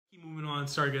on.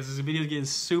 Sorry guys, this video is getting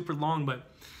super long,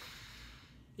 but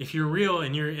if you're real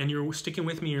and you're sticking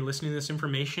with me, you're listening to this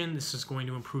information, this is going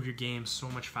to improve your game so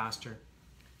much faster.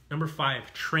 Number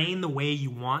 5, train the way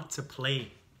you want to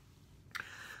play.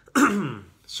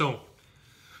 So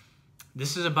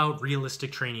this is about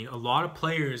realistic training. A lot of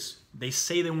players, they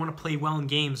say they want to play well in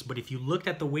games, but if you looked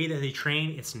at the way that they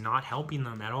train, it's not helping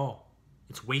them at all.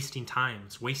 It's wasting time.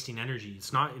 It's wasting energy.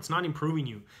 It's not improving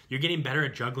you. You're getting better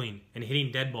at juggling and hitting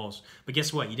dead balls. But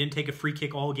guess what? You didn't take a free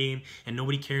kick all game, and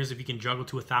nobody cares if you can juggle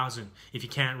to 1,000 if you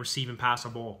can't receive and pass a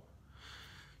ball.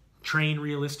 Train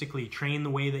realistically. Train the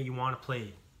way that you want to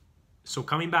play. So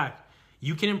coming back,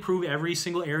 you can improve every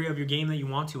single area of your game that you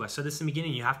want to. I said this in the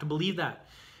beginning. You have to believe that.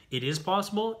 It is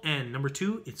possible, and number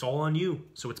 2, it's all on you.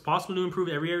 So it's possible to improve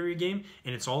every area of your game,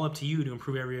 and it's all up to you to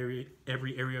improve every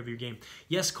area of your game.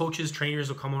 Yes, coaches, trainers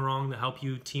will come along to help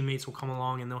you. Teammates will come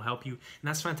along and they'll help you, and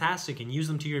that's fantastic, and use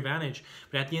them to your advantage.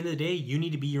 But at the end of the day, you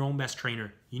need to be your own best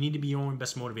trainer. You need to be your own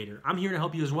best motivator. I'm here to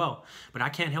help you as well, but I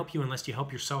can't help you unless you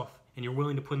help yourself, and you're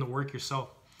willing to put in the work yourself.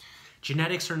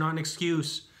 Genetics are not an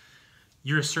excuse.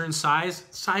 You're a certain size.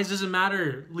 Size doesn't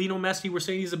matter. Lionel Messi, we're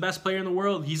saying he's the best player in the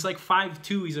world. He's like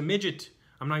 5'2". He's a midget.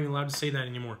 I'm not even allowed to say that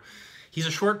anymore. He's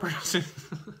a short person.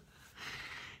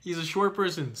 He's a short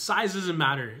person. Size doesn't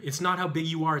matter. It's not how big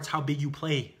you are. It's how big you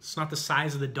play. It's not the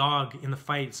size of the dog in the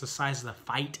fight. It's the size of the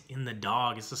fight in the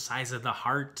dog. It's the size of the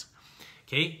heart.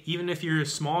 Okay? Even if you're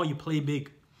small, you play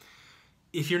big.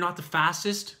 If you're not the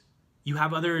fastest, you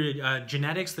have other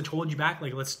genetics that hold you back.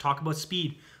 Like, let's talk about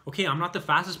speed. Okay, I'm not the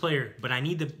fastest player, but I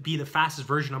need to be the fastest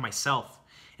version of myself.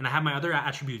 And I have my other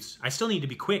attributes. I still need to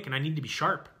be quick and I need to be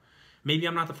sharp. Maybe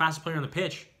I'm not the fastest player on the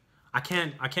pitch. I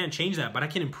can't change that, but I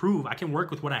can improve. I can work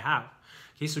with what I have.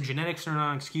 Okay, so genetics are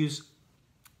not an excuse.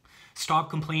 Stop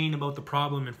complaining about the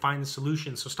problem and find the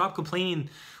solution. So stop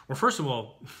complaining. Well, first of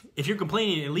all, if you're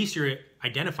complaining, at least you're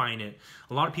identifying it.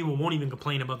 A lot of people won't even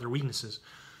complain about their weaknesses.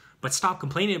 But stop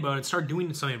complaining about it. Start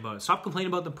doing something about it. Stop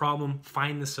complaining about the problem.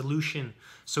 Find the solution.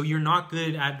 So you're not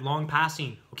good at long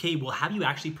passing. Okay, well, have you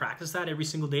actually practiced that every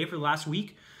single day for the last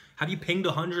week? Have you pinged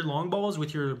 100 long balls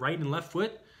with your right and left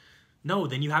foot? No,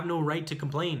 then you have no right to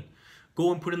complain.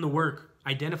 Go and put in the work.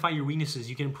 Identify your weaknesses.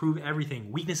 You can improve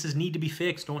everything. Weaknesses need to be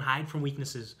fixed. Don't hide from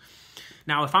weaknesses.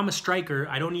 Now, if I'm a striker,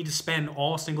 I don't need to spend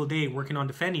all single day working on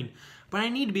defending. But I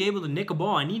need to be able to nick a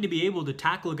ball. I need to be able to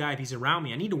tackle a guy if he's around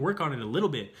me. I need to work on it a little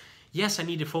bit. Yes, I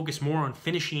need to focus more on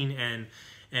finishing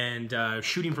and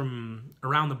shooting from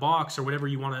around the box or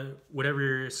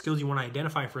whatever skills you want to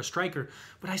identify for a striker.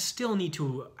 But I still need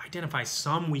to identify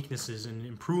some weaknesses and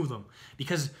improve them,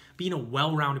 because being a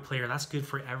well-rounded player, that's good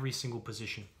for every single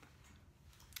position.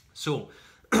 So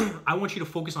I want you to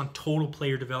focus on total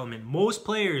player development. Most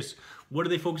players, what do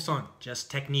they focus on?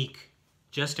 Just technique,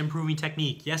 just improving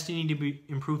technique. Yes, they need to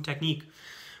improve technique.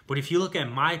 But if you look at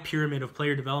my pyramid of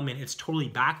player development, it's totally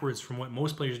backwards from what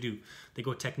most players do. They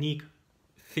go technique,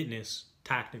 fitness,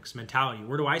 tactics, mentality.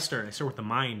 Where do I start? I start with the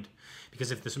mind.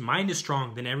 Because if this mind is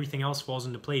strong, then everything else falls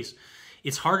into place.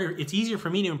 It's easier for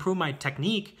me to improve my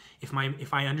technique if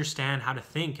I understand how to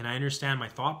think and I understand my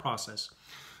thought process.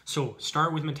 So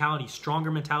start with mentality,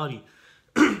 stronger mentality.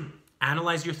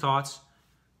 Analyze your thoughts.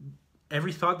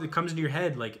 Every thought that comes into your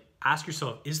head, like, ask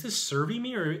yourself, is this serving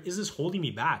me or is this holding me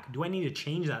back? Do I need to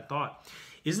change that thought?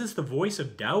 Is this the voice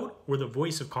of doubt or the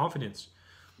voice of confidence?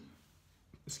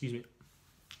 Excuse me.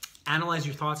 Analyze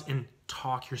your thoughts and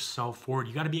talk yourself forward.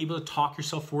 You got to be able to talk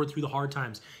yourself forward through the hard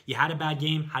times. You had a bad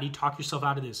game. How do you talk yourself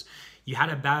out of this? You had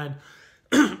a bad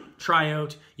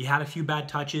tryout. You had a few bad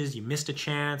touches. You missed a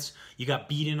chance. You got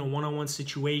beat in a one-on-one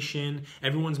situation.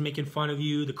 Everyone's making fun of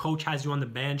you. The coach has you on the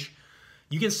bench.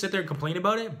 You can sit there and complain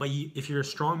about it, but if you're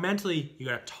strong mentally, you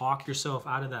got to talk yourself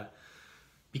out of that.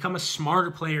 Become a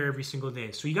smarter player every single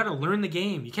day. So you got to learn the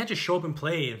game. You can't just show up and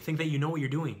play and think that you know what you're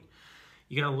doing.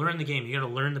 You got to learn the game. You got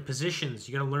to learn the positions.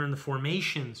 You got to learn the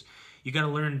formations. You got to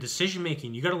learn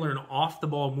decision-making. You got to learn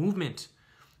off-the-ball movement.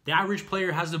 The average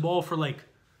player has the ball for like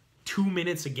 2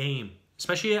 minutes a game.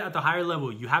 Especially at the higher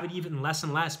level, you have it even less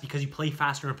and less because you play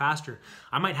faster and faster.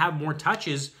 I might have more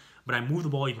touches, but I move the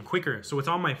ball even quicker. So it's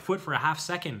on my foot for a half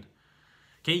second.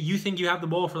 Okay, you think you have the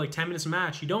ball for like 10 minutes a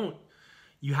match. You don't.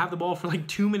 You have the ball for like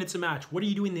 2 minutes a match. What are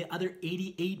you doing the other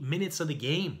 88 minutes of the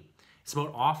game? It's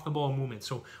about off-the-ball movement.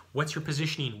 So what's your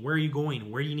positioning? Where are you going?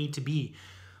 Where you need to be?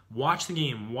 Watch the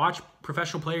game. Watch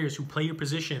professional players who play your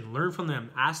position. Learn from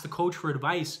them. Ask the coach for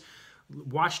advice.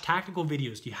 Watch tactical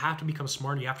videos. You have to become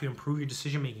smarter. You have to improve your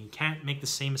decision-making. You can't make the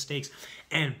same mistakes.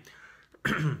 And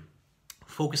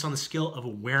focus on the skill of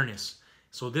awareness.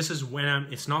 So this is when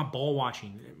it's not ball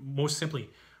watching. Most simply,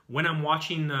 when I'm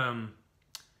watching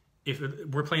if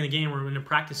we're playing the game, we're in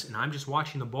practice, and I'm just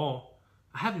watching the ball,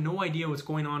 I have no idea what's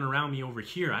going on around me over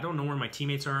here. I don't know where my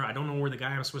teammates are. I don't know where the guy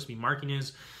I'm supposed to be marking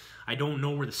is. I don't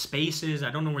know where the space is.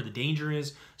 I don't know where the danger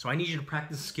is. So I need you to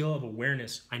practice the skill of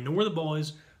awareness. I know where the ball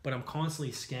is, but I'm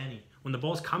constantly scanning. When the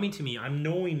ball's coming to me, I'm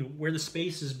knowing where the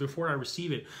space is before I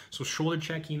receive it. So shoulder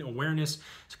checking, awareness,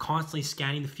 constantly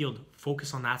scanning the field.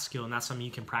 Focus on that skill, and that's something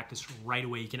you can practice right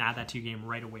away. You can add that to your game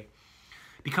right away.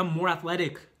 Become more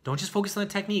athletic. Don't just focus on the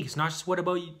technique. It's not just what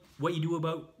you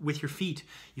do with your feet.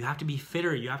 You have to be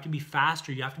fitter. You have to be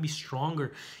faster. You have to be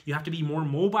stronger. You have to be more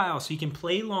mobile so you can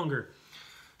play longer.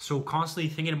 So constantly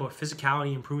thinking about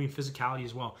physicality, improving physicality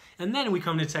as well. And then we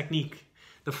come to technique,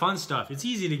 the fun stuff. It's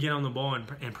easy to get on the ball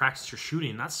and practice your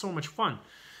shooting. That's so much fun.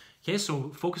 Okay, so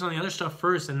focus on the other stuff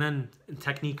first, and then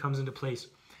technique comes into place.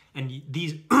 And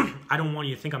these, I don't want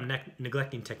you to think I'm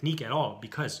neglecting technique at all,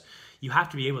 because you have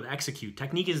to be able to execute.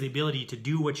 Technique is the ability to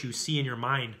do what you see in your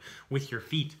mind with your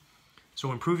feet.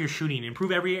 So improve your shooting,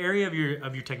 improve every area of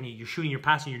your technique. Your shooting, your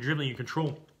passing, your dribbling, your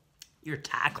control, your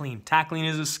tackling. Tackling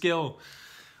is a skill.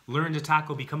 Learn to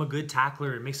tackle, become a good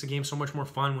tackler. It makes the game so much more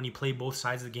fun when you play both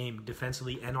sides of the game,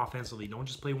 defensively and offensively. Don't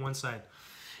just play one side.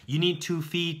 You need 2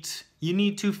 feet. You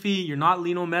need 2 feet. You're not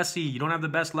Lionel Messi. You don't have the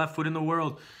best left foot in the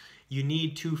world. You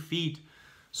need 2 feet.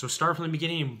 So start from the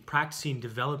beginning and practicing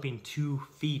developing 2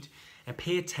 feet, and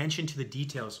pay attention to the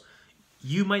details.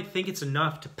 You might think it's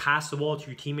enough to pass the ball to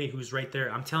your teammate who's right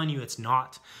there. I'm telling you, it's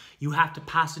not. You have to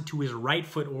pass it to his right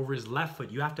foot over his left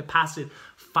foot. You have to pass it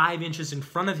 5 inches in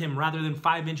front of him rather than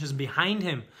 5 inches behind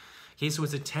him. Okay, so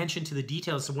it's attention to the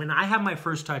details. So when I have my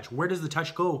first touch, where does the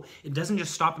touch go? It doesn't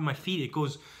just stop at my feet. It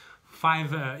goes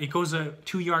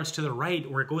 2 yards to the right,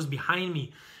 or it goes behind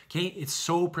me. Okay, it's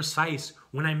so precise.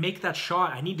 When I make that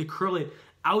shot, I need to curl it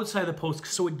outside the post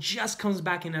so it just comes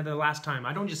back in at the last time.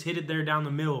 I don't just hit it there down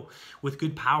the middle with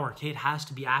good power. Okay, it has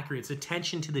to be accurate. It's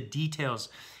attention to the details.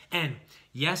 And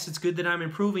yes, it's good that I'm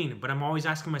improving, but I'm always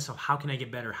asking myself, how can I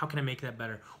get better? How can I make that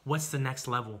better? What's the next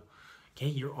level? Okay,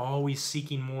 you're always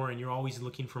seeking more, and you're always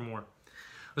looking for more.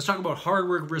 Let's talk about hard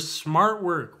work versus smart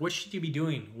work. What should you be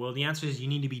doing? Well, the answer is you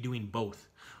need to be doing both.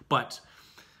 But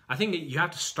I think that you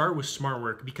have to start with smart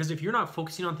work, because if you're not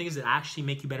focusing on things that actually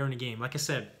make you better in a game, like I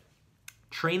said,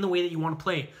 train the way that you want to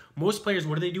play. Most players,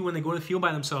 what do when they go to the field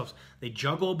by themselves? They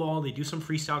juggle a ball, they do some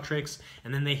freestyle tricks,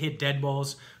 and then they hit dead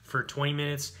balls for 20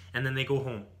 minutes, and then they go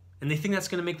home. And they think that's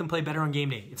going to make them play better on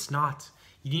game day. It's not.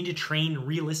 You need to train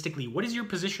realistically. What does your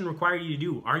position require you to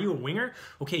do? Are you a winger?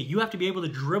 Okay, you have to be able to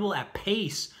dribble at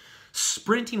pace,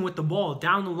 sprinting with the ball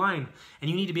down the line, and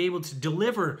you need to be able to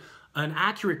deliver an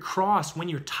accurate cross when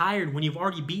you're tired, when you've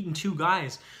already beaten 2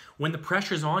 guys, when the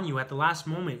pressure's on you at the last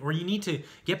moment, or you need to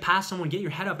get past someone, get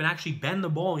your head up, and actually bend the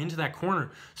ball into that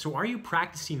corner. So are you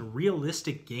practicing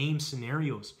realistic game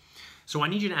scenarios? So I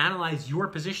need you to analyze your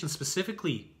position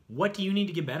specifically. What do you need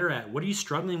to get better at? What are you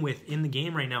struggling with in the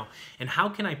game right now? And how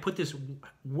can I put this,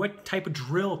 what type of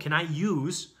drill can I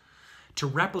use to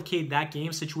replicate that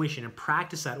game situation and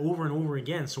practice that over and over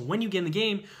again? So when you get in the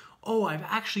game, oh, I've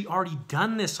actually already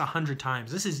done this 100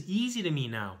 times. This is easy to me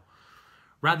now.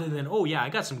 Rather than, oh yeah, I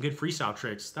got some good freestyle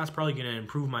tricks. That's probably going to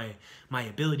improve my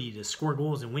ability to score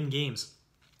goals and win games.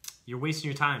 You're wasting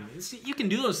your time. You can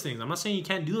do those things. I'm not saying you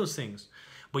can't do those things.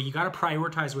 But you got to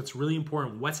prioritize what's really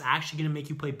important, what's actually going to make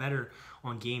you play better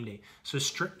on game day. So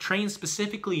train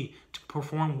specifically to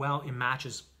perform well in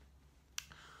matches.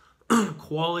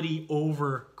 Quality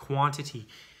over quantity.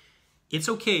 It's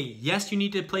okay. Yes, you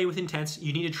need to play with intensity.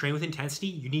 You need to train with intensity.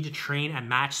 You need to train at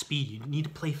match speed. You need to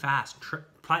play fast.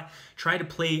 Try to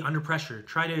play under pressure.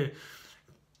 Try to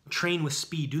train with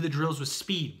speed. Do the drills with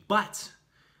speed. But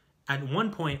at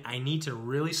one point, I need to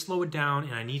really slow it down,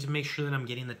 and I need to make sure that I'm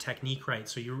getting the technique right.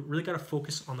 So you really got to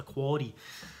focus on the quality.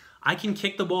 I can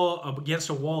kick the ball against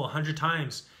a wall 100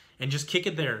 times and just kick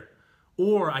it there.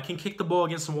 Or I can kick the ball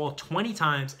against the wall 20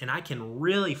 times, and I can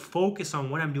really focus on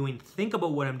what I'm doing, think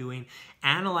about what I'm doing,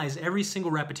 analyze every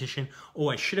single repetition. Oh,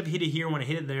 I should have hit it here when I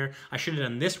hit it there. I should have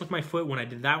done this with my foot when I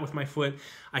did that with my foot.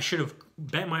 I should have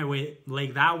bent my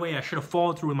leg that way. I should have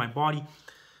followed through with my body.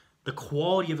 The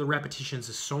quality of the repetitions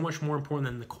is so much more important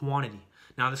than the quantity.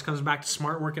 Now, this comes back to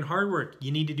smart work and hard work.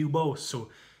 You need to do both. So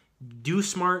do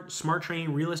smart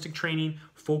training, realistic training,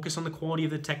 focus on the quality of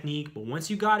the technique. But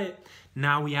once you got it,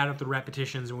 now we add up the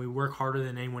repetitions and we work harder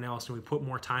than anyone else and we put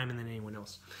more time in than anyone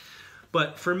else.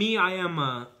 But for me, I am,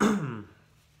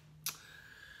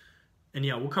 and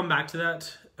yeah, we'll come back to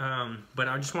that. But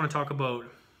I just want to talk about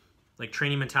like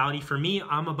training mentality. For me,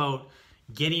 I'm about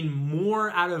getting more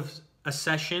out of a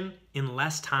session in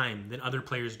less time than other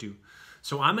players do.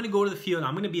 So I'm going to go to the field.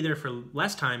 I'm going to be there for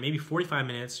less time, maybe 45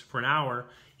 minutes for an hour.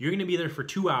 You're going to be there for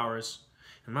 2 hours.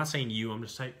 I'm not saying you, I'm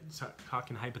just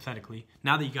talking hypothetically.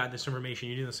 Now that you got this information,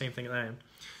 you're doing the same thing that I am.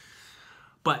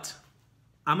 But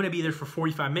I'm going to be there for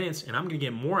 45 minutes, and I'm going to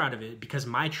get more out of it because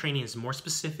my training is more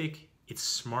specific, it's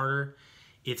smarter,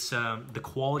 it's the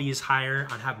quality is higher,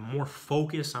 I have more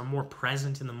focus, I'm more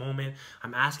present in the moment.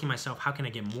 I'm asking myself, how can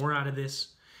I get more out of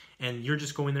this? And you're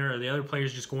just going there, or the other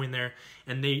players just going there,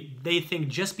 and they think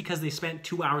just because they spent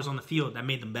 2 hours on the field, that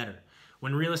made them better.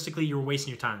 When realistically, you were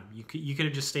wasting your time. You could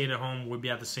have just stayed at home, we'd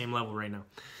be at the same level right now.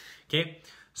 Okay?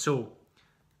 So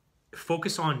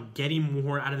focus on getting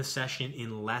more out of the session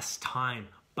in less time.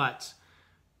 But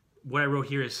what I wrote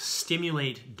here is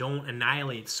stimulate, don't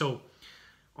annihilate. So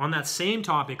on that same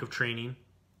topic of training,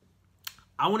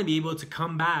 I want to be able to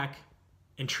come back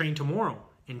and train tomorrow,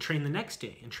 and train the next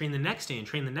day, and train the next day, and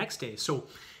train the next day. So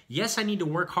yes, I need to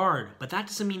work hard, but that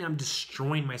doesn't mean I'm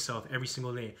destroying myself every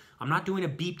single day. I'm not doing a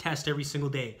beep test every single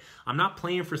day. I'm not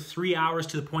playing for 3 hours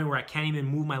to the point where I can't even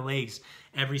move my legs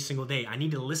every single day. I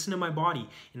need to listen to my body,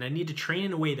 and I need to train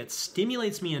in a way that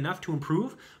stimulates me enough to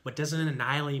improve, but doesn't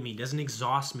annihilate me, doesn't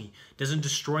exhaust me, doesn't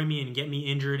destroy me and get me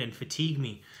injured and fatigue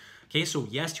me. Okay, so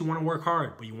yes, you want to work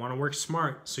hard, but you want to work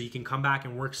smart so you can come back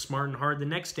and work smart and hard the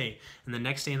next day, and the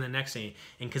next day, and the next day.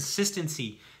 And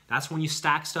consistency, that's when you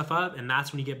stack stuff up, and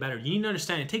that's when you get better. You need to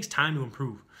understand it takes time to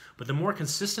improve, but the more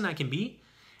consistent I can be,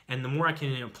 and the more I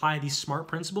can apply these smart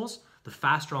principles, the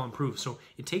faster I'll improve. So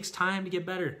it takes time to get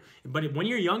better. But when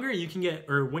you're younger, you can get,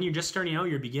 or when you're just starting out,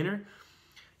 you're a beginner,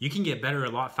 you can get better a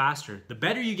lot faster. The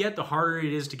better you get, the harder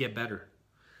it is to get better.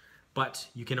 But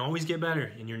you can always get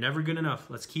better, and you're never good enough.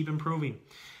 Let's keep improving.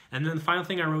 And then the final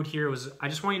thing I wrote here was I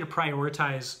just want you to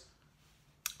prioritize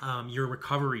your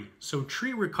recovery. So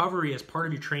treat recovery as part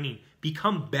of your training.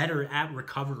 Become better at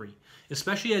recovery,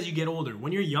 especially as you get older.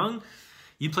 When you're young,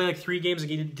 you play like 3 games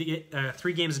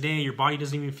a day. Your body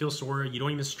doesn't even feel sore. You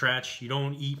don't even stretch. You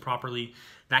don't eat properly.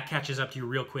 That catches up to you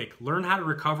real quick. Learn how to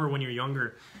recover when you're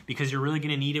younger, because you're really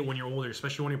going to need it when you're older,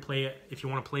 especially when if you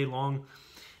want to play long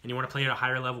and you want to play at a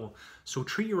higher level. So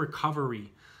treat your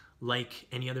recovery like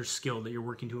any other skill that you're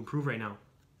working to improve right now.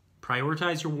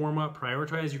 Prioritize your warm-up,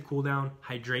 prioritize your cool-down,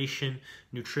 hydration,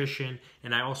 nutrition,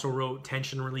 and I also wrote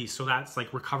tension release. So that's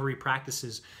like recovery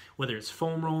practices, whether it's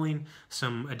foam rolling,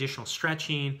 some additional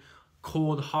stretching,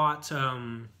 cold, hot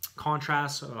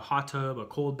contrast, a hot tub, a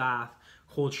cold bath,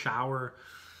 cold shower,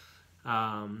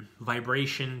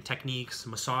 vibration techniques,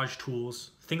 massage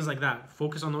tools, things like that.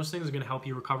 Focus on those things are going to help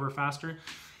you recover faster,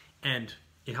 and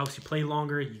it helps you play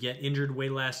longer, you get injured way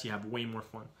less, you have way more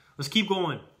fun. Let's keep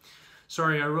going.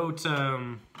 Sorry, I wrote,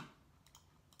 so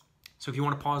if you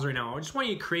want to pause right now, I just want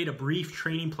you to create a brief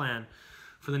training plan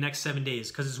for the next 7 days,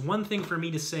 because it's one thing for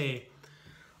me to say,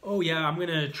 oh yeah, I'm going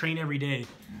to train every day.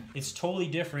 It's totally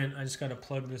different. I just got to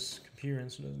plug this computer in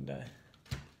so it doesn't die.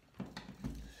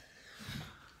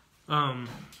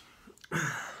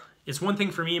 It's one thing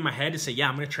for me in my head to say, yeah,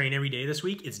 I'm going to train every day this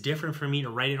week. It's different for me to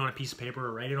write it on a piece of paper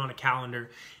or write it on a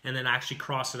calendar and then actually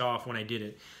cross it off when I did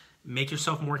it. Make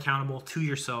yourself more accountable to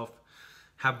yourself.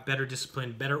 Have better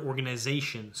discipline, better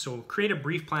organization. So create a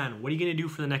brief plan. What are you going to do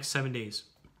for the next 7 days?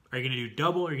 Are you going to do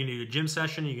double? Are you going to do a gym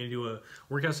session? Are you going to do a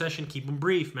workout session? Keep them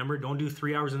brief. Remember, don't do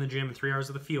 3 hours in the gym and 3 hours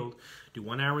at the field. Do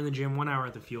 1 hour in the gym, 1 hour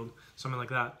at the field, something like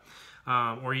that. Or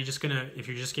are you just going to, if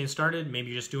you're just getting started, maybe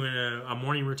you're just doing a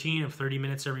morning routine of 30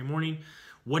 minutes every morning.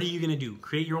 What are you going to do?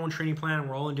 Create your own training plan.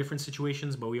 We're all in different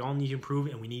situations, but we all need to improve,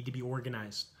 and we need to be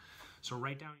organized. So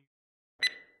write down